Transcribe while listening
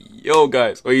Yo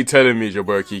guys, what are you telling me? It's your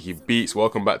boy Okiki Beats.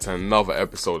 Welcome back to another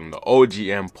episode on the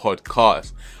OGM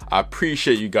podcast. I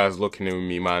appreciate you guys looking in with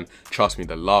me, man. Trust me,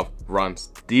 the love runs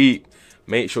deep.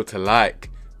 Make sure to like,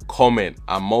 comment,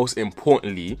 and most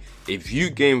importantly, if you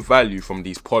gain value from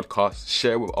these podcasts,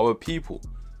 share with other people.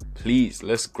 Please,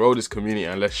 let's grow this community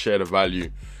and let's share the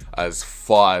value as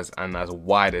far as and as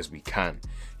wide as we can.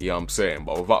 You know what I'm saying?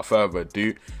 But without further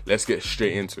ado, let's get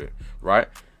straight into it, right?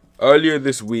 Earlier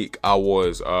this week, I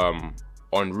was en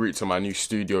route to my new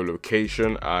studio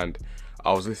location and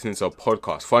I was listening to a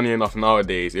podcast. Funny enough,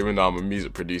 nowadays, even though I'm a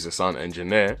music producer, sound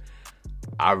engineer,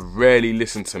 I rarely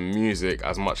listen to music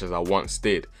as much as I once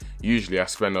did. Usually, I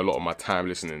spend a lot of my time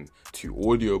listening to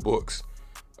audiobooks,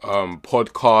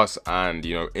 podcasts, and,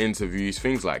 interviews,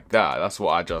 things like that. That's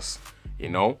what I just,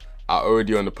 I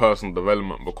already on the personal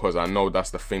development because I know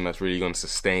that's the thing that's really going to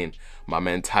sustain my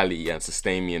mentality and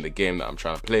sustain me in the game that I'm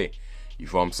trying to play. You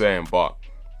feel what I'm saying? But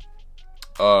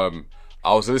I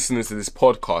was listening to this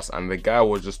podcast and the guy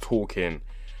was just talking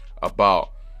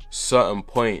about certain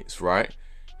points, right?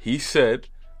 He said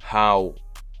how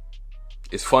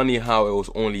it's funny how it was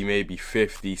only maybe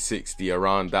 50, 60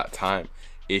 around that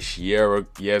time-ish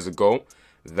years ago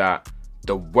that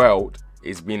the world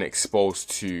is being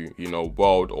exposed to,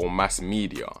 world or mass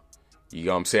media. You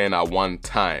know what I'm saying? At one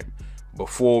time.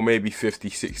 Before maybe 50,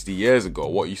 60 years ago,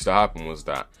 what used to happen was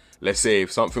that, let's say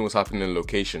if something was happening in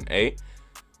location A,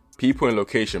 people in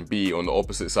location B on the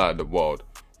opposite side of the world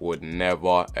would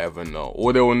never ever know.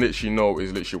 All they will literally know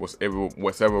is literally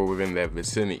whatever within their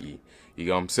vicinity. You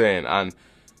know what I'm saying? And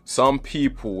some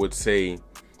people would say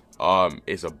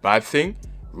it's a bad thing.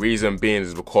 Reason being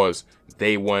is because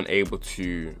they weren't able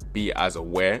to be as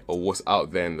aware of what's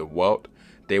out there in the world.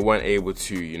 They weren't able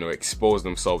to, expose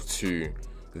themselves to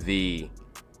the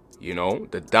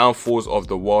downfalls of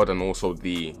the world and also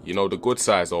the good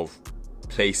sides of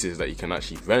places that you can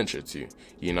actually venture to.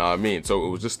 You know what I mean? So it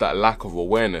was just that lack of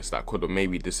awareness that could have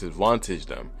maybe disadvantaged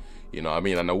them. You know what I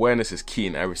mean? And awareness is key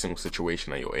in every single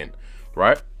situation that you're in,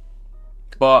 right?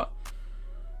 But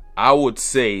I would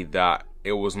say that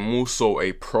it was more so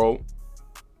a pro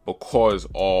because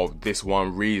of this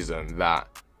one reason that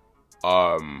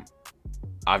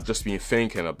I've just been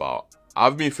thinking about.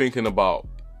 I've been thinking about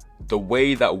the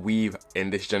way that we've, in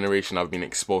this generation, have been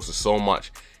exposed to so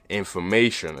much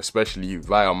information, especially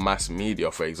via mass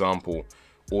media. For example,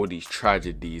 all these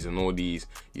tragedies and all these,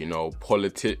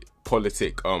 politic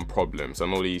problems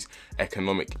and all these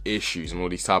economic issues and all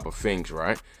these type of things,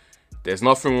 right? There's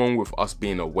nothing wrong with us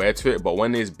being aware to it, but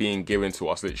when it's being given to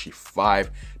us literally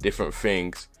 5 different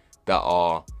things that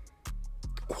are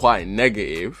quite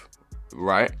negative,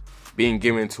 right? Being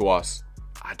given to us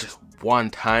at just one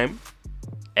time,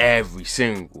 every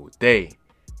single day,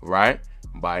 right?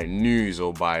 By news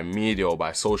or by media or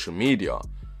by social media,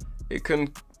 it can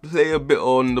play a bit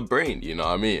on the brain, you know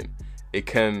what I mean? It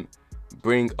can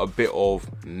bring a bit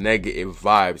of negative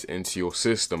vibes into your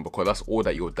system because that's all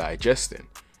that you're digesting.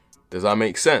 Does that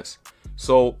make sense?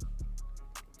 So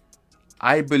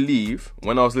I believe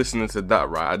when I was listening to that,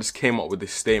 right, I just came up with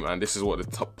this statement, and this is what the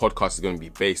podcast is going to be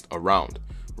based around,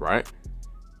 right?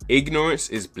 Ignorance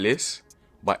is bliss,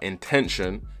 but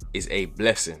intention is a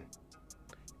blessing.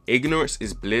 Ignorance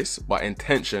is bliss, but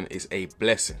intention is a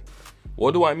blessing.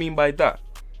 What do I mean by that?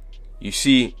 You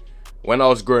see, when I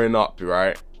was growing up,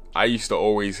 right, I used to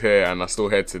always hear, and I still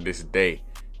hear to this day,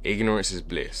 ignorance is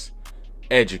bliss.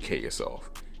 Educate yourself.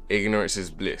 Ignorance is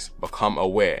bliss. Become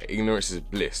aware. Ignorance is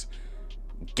bliss.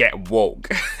 Get woke.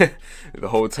 The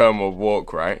whole term of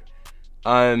woke, right?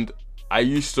 And I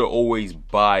used to always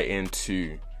buy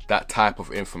into that type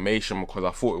of information because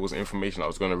I thought it was information that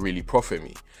was going to really profit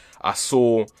me. I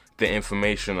saw the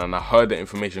information and I heard the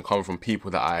information come from people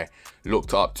that I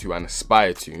looked up to and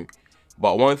aspired to.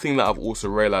 But one thing that I've also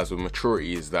realized with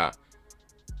maturity is that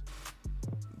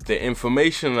the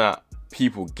information that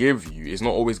people give you is not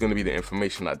always going to be the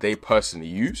information that they personally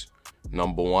use,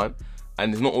 number one.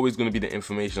 And it's not always going to be the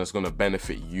information that's going to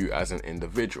benefit you as an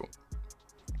individual.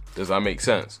 Does that make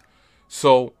sense?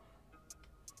 So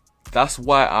that's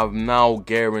why I'm now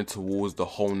gearing towards the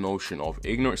whole notion of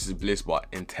ignorance is bliss, but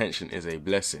intention is a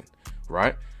blessing,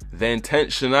 right? The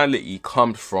intentionality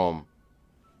comes from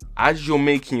as you're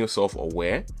making yourself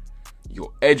aware,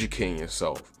 you're educating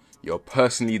yourself, you're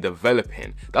personally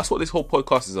developing. That's what this whole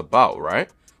podcast is about, right?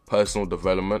 Personal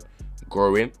development,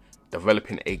 growing,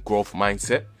 developing a growth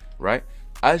mindset, right?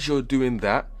 As you're doing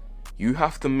that, you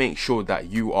have to make sure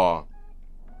that you are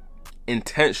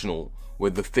intentional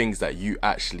with the things that you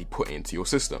actually put into your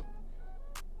system.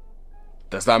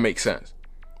 Does that make sense?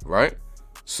 Right?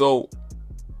 So,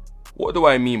 what do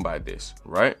I mean by this,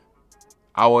 right?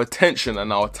 our attention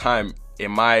and our time,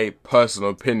 in my personal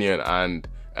opinion, and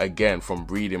again from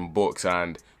reading books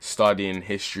and studying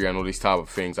history and all these type of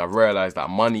things, I've realized that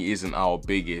money isn't our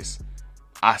biggest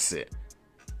asset.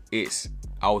 It's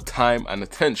our time and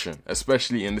attention,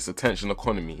 especially in this attention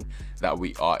economy that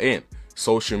we are in.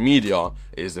 Social media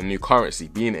is the new currency.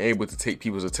 Being able to take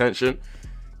people's attention,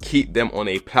 keep them on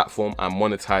a platform and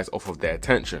monetize off of their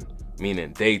attention,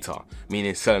 meaning data,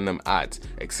 meaning selling them ads,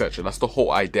 etc. That's the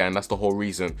whole idea, and that's the whole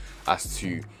reason as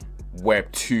to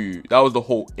Web 2. That was the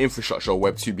whole infrastructure of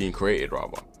Web 2 being created,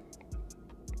 rather.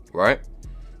 Right?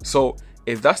 So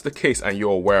if that's the case and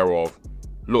you're aware of,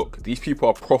 look, these people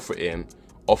are profiting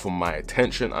off of my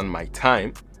attention and my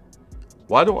time,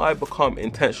 why don't I become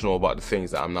intentional about the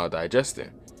things that I'm now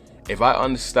digesting? If I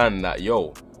understand that,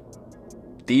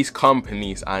 these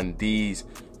companies and these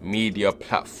media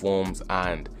platforms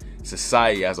and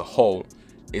society as a whole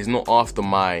is not after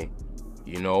my,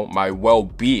 my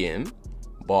well-being,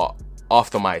 but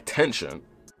after my attention,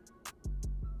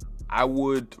 I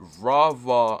would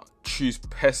rather choose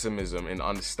pessimism in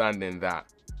understanding that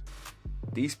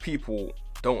these people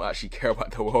don't actually care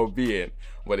about their well-being,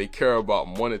 but they care about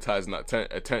monetizing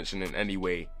that attention in any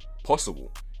way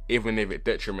possible, even if it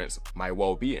detriments my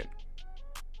well-being.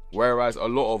 Whereas a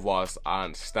lot of us, I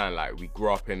understand, like, we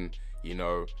grew up in,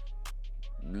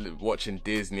 watching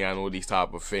Disney and all these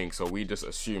type of things, so we just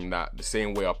assume that the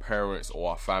same way our parents or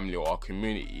our family or our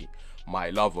community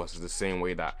might love us is the same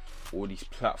way that all these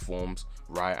platforms,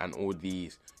 right, and all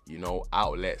these,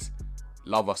 outlets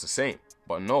love us the same.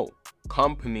 But no,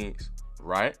 companies,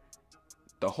 right,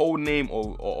 the whole name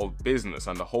of business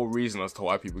and the whole reason as to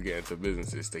why people get into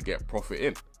business is to get profit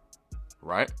in,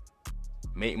 right?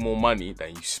 Make more money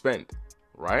than you spend,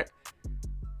 right?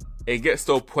 It gets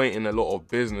to a point in a lot of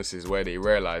businesses where they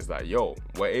realize that,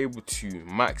 we're able to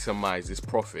maximize this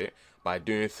profit by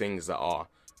doing things that are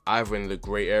either in the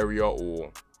gray area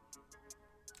or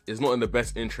it's not in the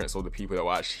best interest of the people that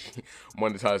we're actually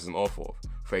monetizing off of.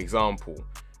 For example,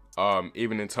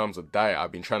 even in terms of diet,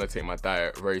 I've been trying to take my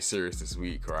diet very serious this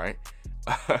week, right?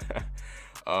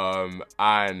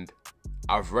 And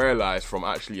I've realized from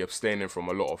actually abstaining from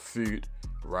a lot of food,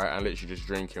 right, and literally just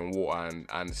drinking water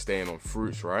and staying on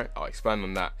fruits, right? I'll expand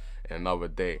on that in another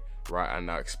day, right? And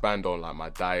I'll expand on like my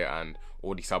diet and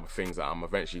all these type of things that I'm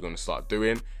eventually going to start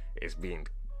doing. It's been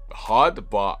hard,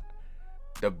 but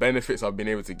the benefits I've been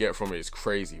able to get from it is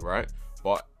crazy, right?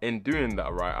 But in doing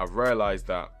that, right, I've realized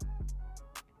that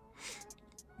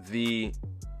the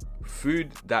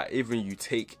food that even you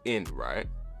take in, right,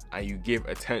 and you give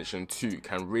attention to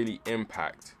can really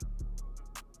impact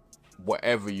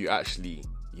whatever you actually,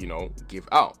 give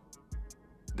out.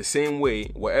 The same way,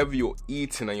 whatever you're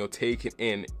eating and you're taking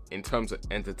in terms of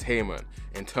entertainment,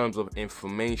 in terms of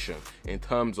information, in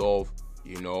terms of,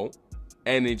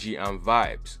 energy and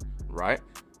vibes, right?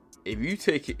 If you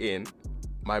take it in,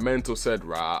 my mentor said,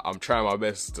 right, I'm trying my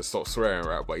best to stop swearing,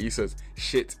 right? But he says,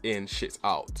 shit in, shit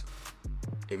out.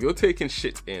 If you're taking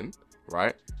shit in,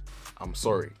 right, I'm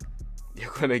sorry,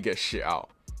 you're gonna get shit out,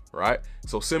 right?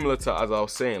 So similar to, as I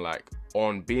was saying, like,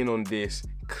 on being on this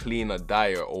cleaner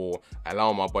diet or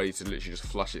allowing my body to literally just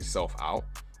flush itself out,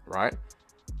 right?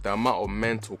 The amount of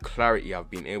mental clarity I've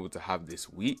been able to have this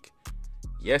week,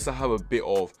 yes, I have a bit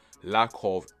of lack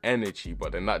of energy,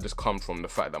 but then that just comes from the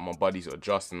fact that my body's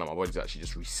adjusting and my body's actually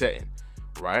just resetting,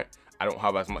 right? I don't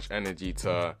have as much energy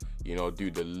to, do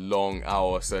the long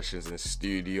hour sessions in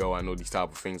studio and all these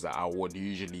type of things that I would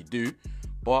usually do.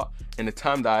 But in the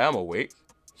time that I am awake,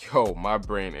 my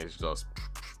brain is just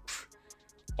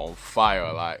on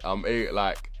fire. Like,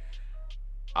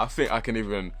 I think I can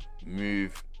even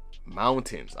move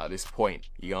mountains at this point.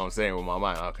 You know what I'm saying? With my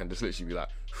mind, I can just literally be like,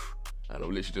 and I'll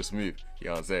literally just move. You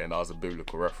know what I'm saying? That was a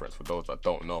biblical reference for those that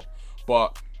don't know.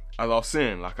 But as I was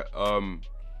saying, like,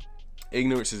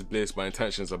 ignorance is bliss, but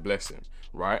intention is a blessing,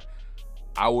 right?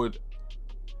 I would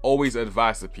always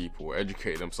advise the people,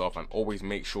 educate themselves, and always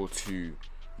make sure to,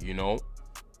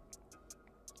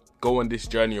 go on this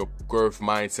journey of growth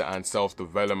mindset and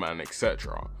self-development and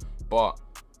etc. But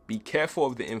be careful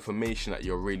of the information that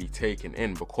you're really taking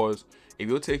in, because if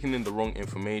you're taking in the wrong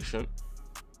information,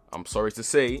 I'm sorry to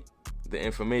say, the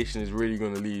information is really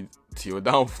going to lead to your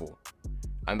downfall.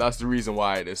 And that's the reason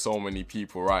why there's so many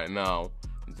people right now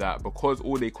that, because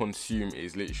all they consume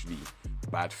is literally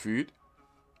bad food,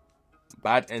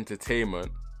 bad entertainment,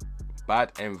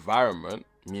 bad environment,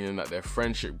 meaning that their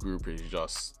friendship group is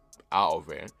just out of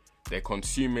it. They're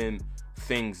consuming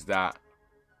things that,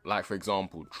 like, for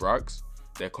example, drugs.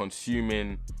 They're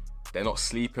not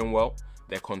sleeping well.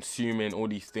 They're consuming all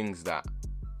these things that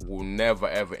will never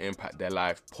ever impact their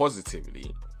life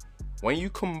positively. when you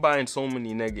combine so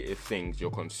many negative things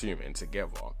you're consuming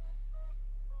together,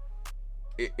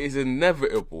 it is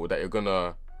inevitable that you're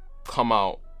gonna come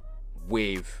out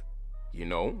with, you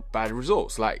know, bad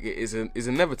results. Like, it is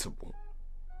inevitable,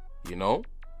 you know.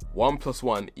 1 +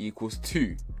 1 =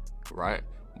 2, right?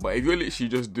 But if you're literally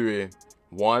just doing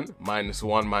 1 - 1 -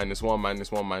 1 - 1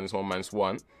 - 1 -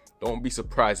 1, don't be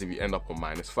surprised if you end up on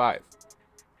 -5.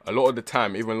 A lot of the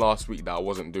time, even last week, that I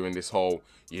wasn't doing this whole,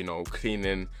 you know,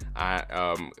 cleaning,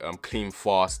 clean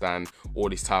fast and all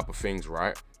these type of things,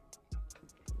 right?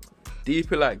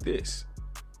 Deeper like this,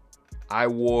 I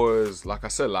was, like I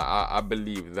said, like I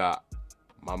believe that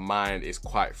my mind is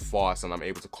quite fast and I'm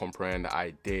able to comprehend the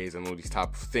ideas and all these type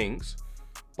of things.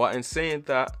 But in saying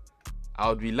that, I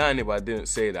would be lying if I didn't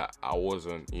say that I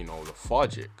wasn't, you know,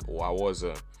 lethargic, or I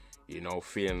wasn't, you know,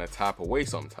 feeling a type of way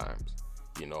sometimes,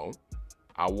 you know.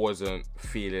 I wasn't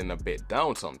feeling a bit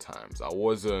down sometimes. I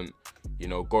wasn't, you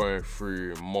know, going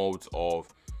through modes of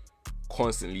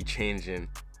constantly changing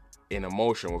in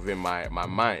emotion within my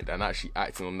mind and actually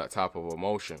acting on that type of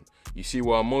emotion. You see,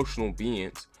 we're emotional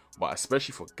beings, but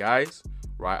especially for guys,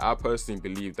 right? I personally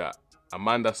believe that a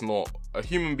man that's not a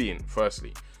human being,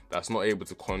 firstly, that's not able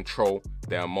to control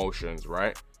their emotions,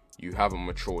 right? You haven't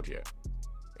matured yet,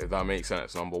 if that makes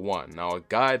sense, number one. Now, a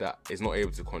guy that is not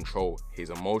able to control his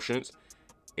emotions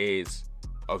is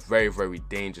a very, very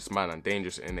dangerous man, and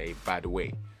dangerous in a bad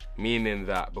way. Meaning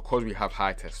that because we have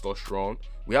high testosterone,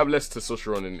 we have less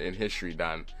testosterone in history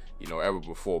than, you know, ever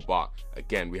before. But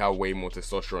again, we have way more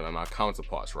testosterone than our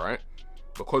counterparts, right?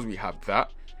 Because we have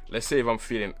that, let's say if I'm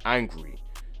feeling angry,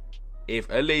 if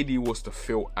a lady was to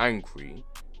feel angry,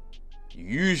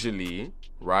 usually,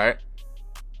 right,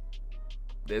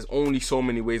 there's only so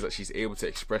many ways that she's able to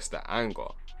express that anger.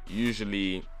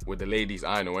 Usually, with the ladies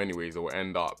I know anyways, they will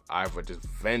end up either just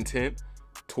venting,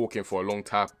 talking for a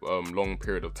long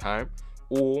period of time,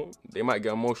 or they might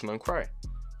get emotional and cry.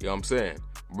 You know what I'm saying?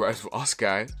 Whereas for us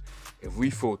guys, if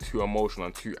we feel too emotional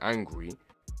and too angry,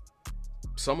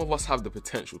 some of us have the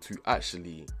potential to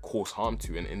actually cause harm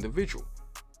to an individual.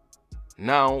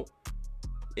 Now,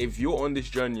 if you're on this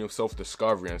journey of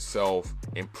self-discovery and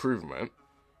self-improvement,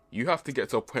 you have to get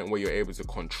to a point where you're able to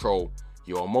control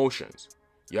your emotions.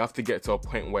 You have to get to a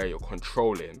point where you're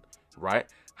controlling, right,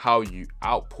 how you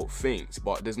output things.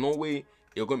 But there's no way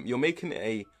you're making it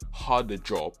a harder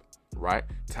job, right,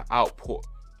 to output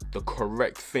the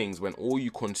correct things when all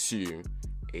you consume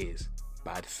is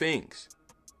bad things.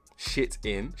 Shit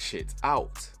in, shit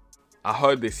out. I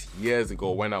heard this years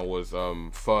ago when I was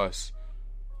first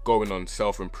going on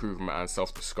self-improvement and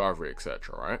self-discovery,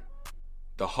 etc., right?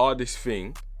 The hardest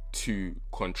thing to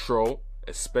control,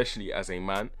 especially as a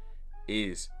man,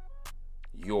 is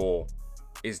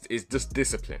just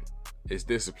discipline. It's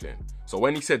discipline. So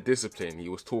when he said discipline, he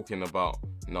was talking about,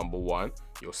 number one,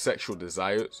 your sexual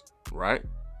desires, right?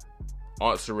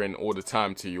 Answering all the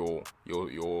time to your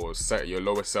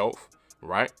lower self,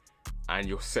 right? And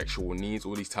your sexual needs,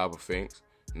 all these type of things,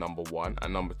 number one.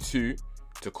 And number two,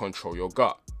 to control your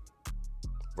gut,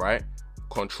 right?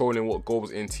 Controlling what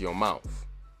goes into your mouth.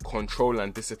 Control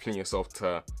and discipline yourself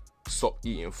to stop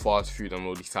eating fast food and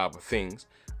all these type of things,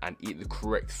 and eat the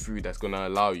correct food that's going to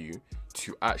allow you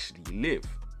to actually live.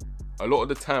 A lot of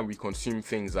the time we consume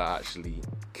things that are actually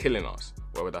killing us,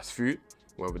 whether that's food,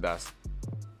 whether that's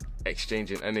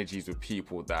exchanging energies with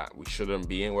people that we shouldn't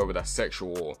be in, whether that's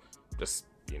sexual or just,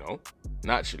 you know,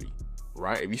 naturally,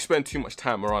 right? If you spend too much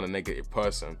time around a negative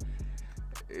person,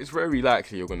 it's very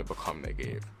likely you're going to become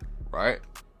negative, right?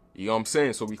 You know what I'm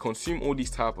saying? So we consume all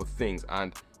these type of things,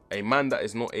 and a man that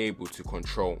is not able to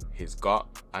control his gut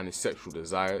and his sexual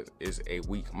desires is a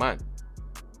weak man,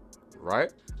 right?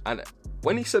 And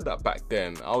when he said that back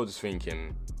then, I was just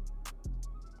thinking,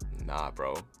 nah,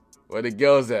 bro, where the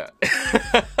girls at?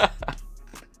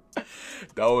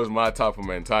 That was my type of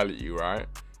mentality, right?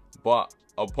 But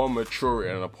upon maturity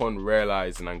and upon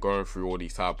realizing and going through all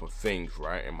these type of things,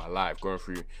 right, in my life, going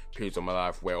through periods of my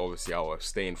life where obviously I was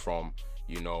abstaining from,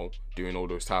 you know, doing all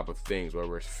those type of things,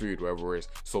 whether it's food, whether it's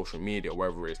social media,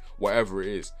 whatever it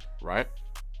is, right?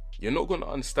 You're not going to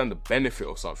understand the benefit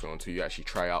of something until you actually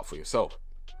try out for yourself,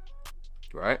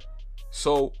 right?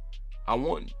 So I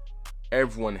want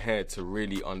everyone here to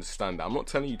really understand that. I'm not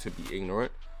telling you to be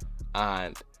ignorant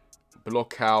and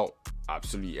block out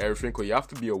absolutely everything, because you have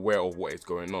to be aware of what is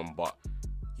going on, but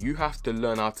you have to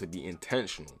learn how to be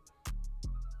intentional.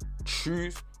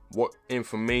 Choose what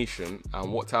information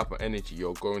and what type of energy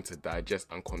you're going to digest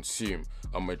and consume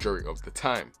a majority of the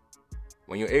time.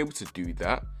 When you're able to do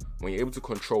that, when you're able to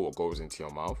control what goes into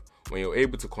your mouth, when you're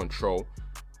able to control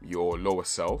your lower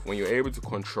self, when you're able to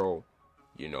control,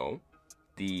 you know,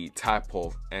 the type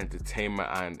of entertainment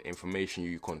and information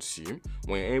you consume,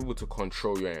 when you're able to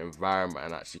control your environment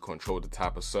and actually control the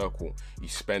type of circle you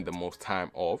spend the most time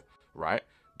of, right?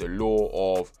 The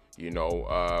law of, you know,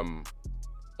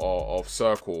 of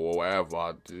circle or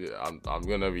whatever. I'm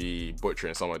gonna be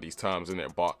butchering some of these terms,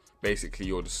 innit? But basically,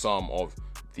 you're the sum of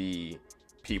the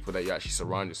people that you actually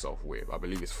surround yourself with. I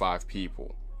believe it's 5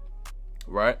 people,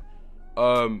 right?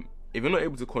 If you're not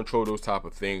able to control those type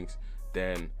of things,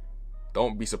 then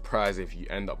don't be surprised if you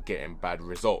end up getting bad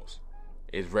results.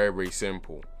 It's very, very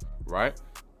simple, right?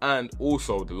 And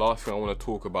also, the last thing I want to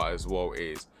talk about as well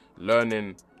is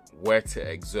learning where to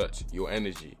exert your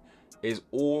energy. It's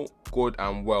all good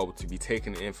and well to be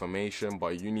taking the information,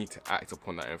 but you need to act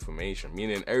upon that information.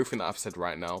 Meaning, everything that I've said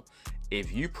right now,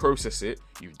 if you process it,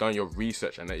 you've done your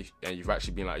research, and you've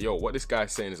actually been like, yo, what this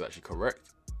guy's saying is actually correct,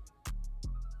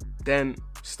 then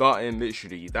starting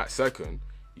literally that second,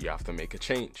 you have to make a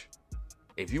change.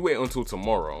 If you wait until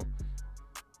tomorrow,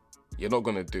 you're not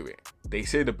going to do it. They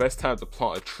say the best time to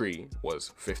plant a tree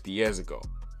was 50 years ago,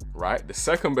 right? The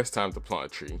second best time to plant a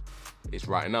tree is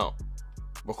right now.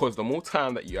 Because the more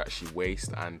time that you actually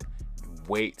waste and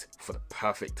wait for the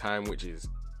perfect time, which is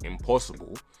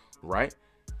impossible, right?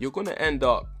 You're going to end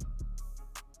up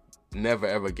never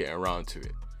ever getting around to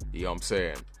it. You know what I'm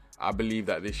saying? I believe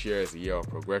that this year is a year of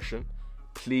progression.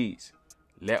 Please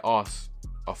let us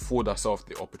afford ourselves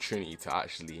the opportunity to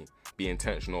actually be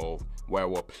intentional of where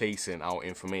we're placing our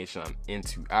information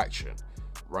into action,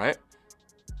 right?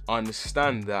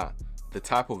 Understand that the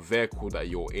type of vehicle that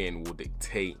you're in will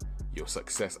dictate your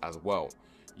success as well.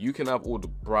 You can have all the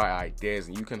bright ideas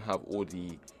and you can have all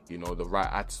the, you know, the right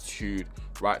attitude,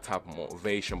 right type of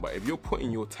motivation, but if you're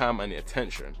putting your time and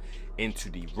attention into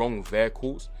the wrong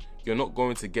vehicles, you're not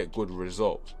going to get good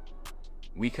results.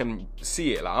 We can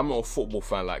see it. Like, I'm not a football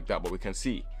fan like that, but we can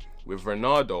see with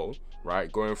Ronaldo, right,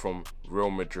 going from Real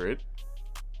Madrid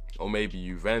or maybe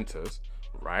Juventus,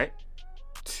 right,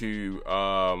 to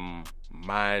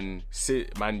Man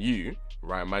U,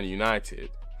 right, Man United.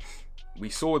 We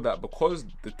saw that because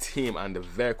the team and the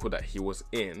vehicle that he was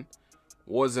in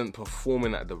wasn't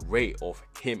performing at the rate of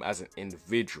him as an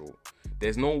individual,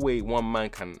 there's no way one man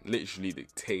can literally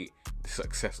dictate the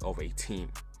success of a team.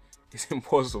 It's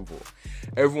impossible.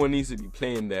 Everyone needs to be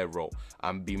playing their role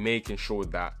and be making sure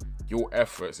that your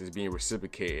efforts is being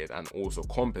reciprocated and also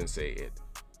compensated,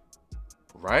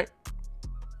 right?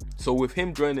 So with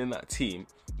him joining that team,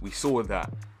 we saw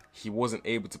that he wasn't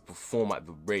able to perform at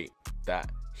the rate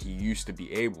that he used to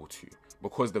be able to,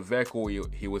 because the vehicle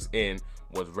he was in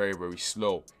was very, very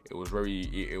slow. It was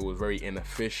very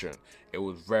inefficient. It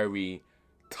was very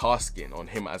tasking on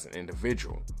him as an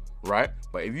individual, right?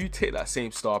 But if you take that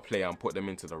same star player and put them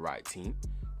into the right team,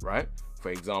 right? For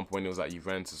example, when it was at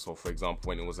Juventus, or for example,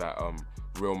 when it was at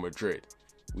Real Madrid,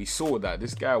 we saw that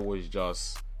this guy was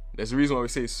just, there's a reason why we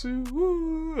say "Sue"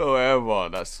 or whatever.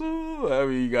 That's "Sue,"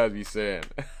 whatever you guys be saying.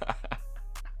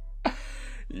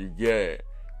 You get it,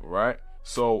 right?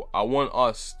 So I want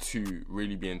us to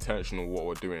really be intentional with what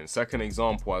we're doing. Second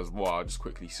example as well, I'll just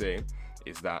quickly say,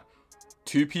 is that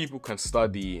 2 people can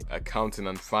study accounting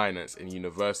and finance in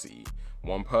university.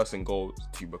 One person goes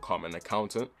to become an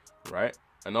accountant, right?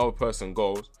 Another person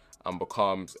goes and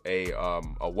becomes a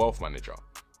wealth manager,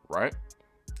 right?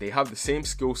 They have the same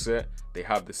skill set. They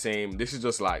have the same, this is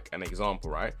just like an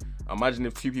example, right? Imagine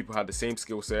if 2 people had the same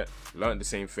skill set, learned the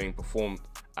same thing, performed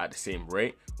at the same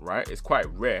rate, right? It's quite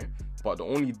rare, but the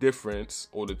only difference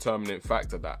or determining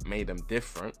factor that made them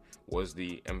different was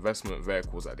the investment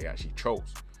vehicles that they actually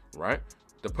chose, right?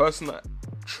 The person that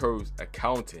chose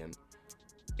accounting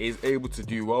is able to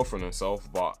do well for themselves,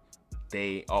 but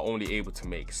they are only able to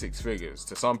make 6 figures.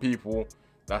 To some people,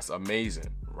 that's amazing,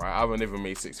 right? I haven't even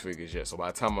made 6 figures yet, so by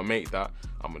the time I make that,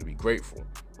 I'm gonna be grateful,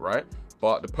 right?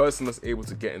 But the person that's able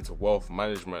to get into wealth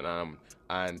management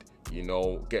and you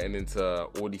know, getting into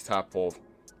all these type of,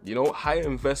 you know, high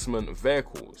investment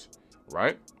vehicles,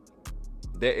 right?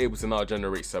 They're able to now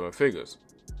generate 7 figures.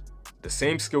 The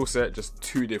same skill set, just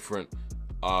 2 different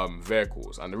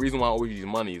vehicles. And the reason why I always use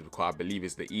money is because I believe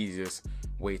it's the easiest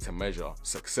way to measure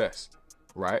success,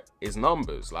 right? Is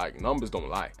numbers. Like, numbers don't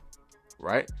lie,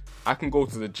 right? I can go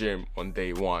to the gym on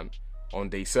day 1. On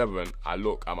day 7, I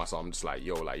look at myself, I'm just like,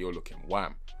 yo, like, you're looking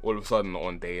wham. All of a sudden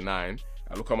on day 9,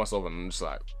 I look at myself and I'm just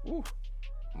like, ooh,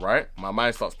 right? My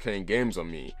mind starts playing games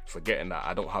on me, forgetting that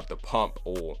I don't have the pump,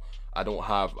 or I don't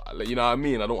have, you know what I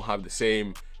mean? I don't have the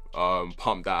same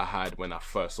pump that I had when I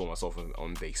first saw myself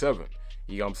on day 7.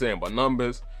 You know what I'm saying? But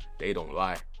numbers, they don't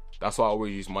lie. That's why I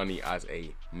always use money as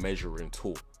a measuring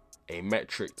tool, a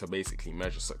metric to basically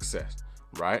measure success,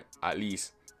 right? At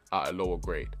least at a lower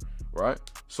grade, right?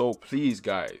 So please,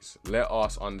 guys, let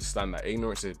us understand that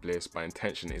ignorance is bliss, but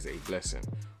intention is a blessing,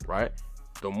 right?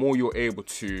 The more you're able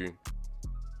to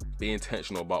be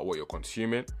intentional about what you're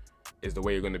consuming is the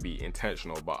way you're going to be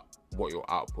intentional about what you're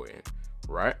outputting,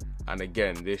 right? And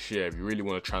again, this year, if you really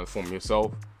want to transform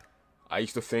yourself, I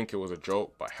used to think it was a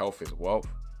joke, but health is wealth,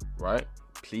 right?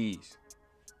 Please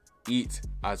eat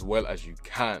as well as you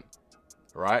can,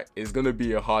 right? It's going to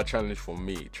be a hard challenge for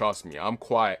me. Trust me, I'm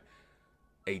quite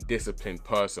a disciplined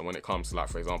person when it comes to, like,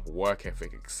 for example, work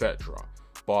ethic, etc.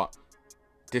 But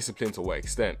discipline to what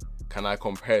extent? Can I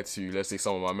compare to, let's say,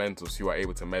 some of my mentors who are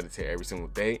able to meditate every single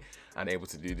day and able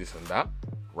to do this and that,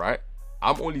 right?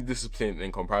 I'm only disciplined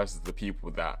in comparison to the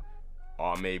people that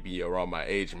are maybe around my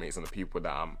age mates and the people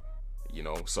that I'm,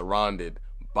 surrounded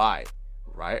by,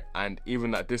 right? And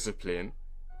even that discipline,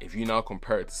 if you now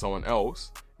compare it to someone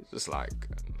else, it's just like,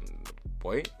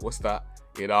 boy, what's that?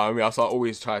 You know what I mean? So I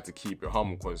always try to keep it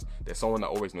humble because there's someone that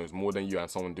always knows more than you and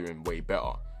someone doing way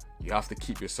better. You have to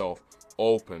keep yourself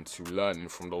open to learning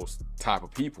from those type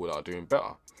of people that are doing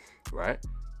better, right?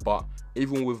 But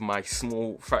even with my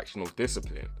small fraction of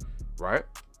discipline, right,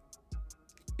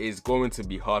 it's going to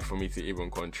be hard for me to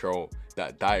even control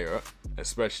that diet,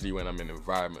 especially when I'm in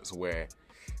environments where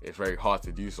it's very hard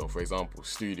to do so. For example,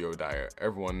 studio diet.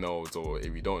 Everyone knows, or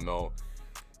if you don't know,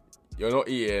 you're not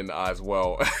eating as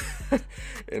well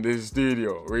in this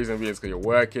studio. Reason being is because you're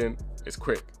working, it's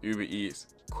quick. Uber Eats,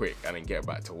 quick, and then get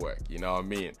back to work. You know what I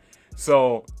mean?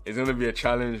 So it's going to be a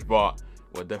challenge, but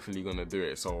we're definitely going to do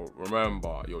it. So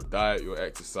remember, your diet, your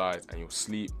exercise, and your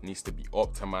sleep needs to be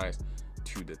optimized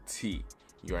to the T.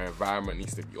 Your environment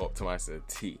needs to be optimized to the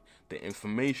T. The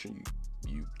information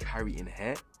you carry in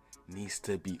here needs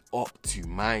to be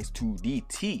optimized to the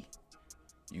T.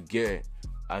 You get it?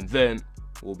 And then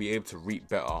we'll be able to reap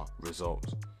better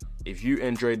results. If you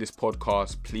enjoyed this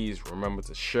podcast, please remember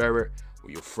to share it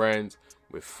with your friends,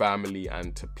 with family,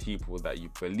 and to people that you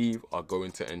believe are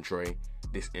going to enjoy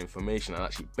this information and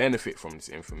actually benefit from this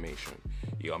information.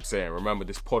 You know what I'm saying? Remember,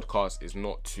 this podcast is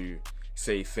not to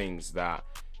say things that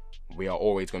we are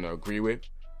always going to agree with.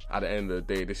 At the end of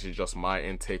the day, this is just my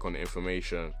intake on the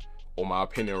information, or my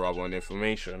opinion rather on the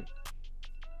information.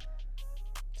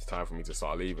 It's time for me to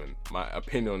start leaving. My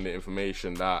opinion on the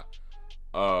information that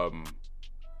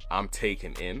I'm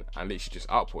taking in and literally just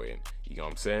outputting. You know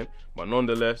what I'm saying? But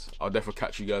nonetheless, I'll definitely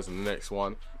catch you guys in the next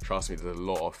one. Trust me, there's a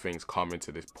lot of things coming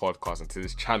to this podcast and to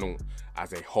this channel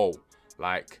as a whole.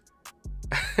 Like,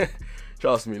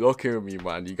 trust me, look in with me,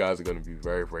 man. You guys are going to be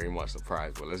very, very much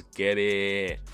surprised. But let's get it.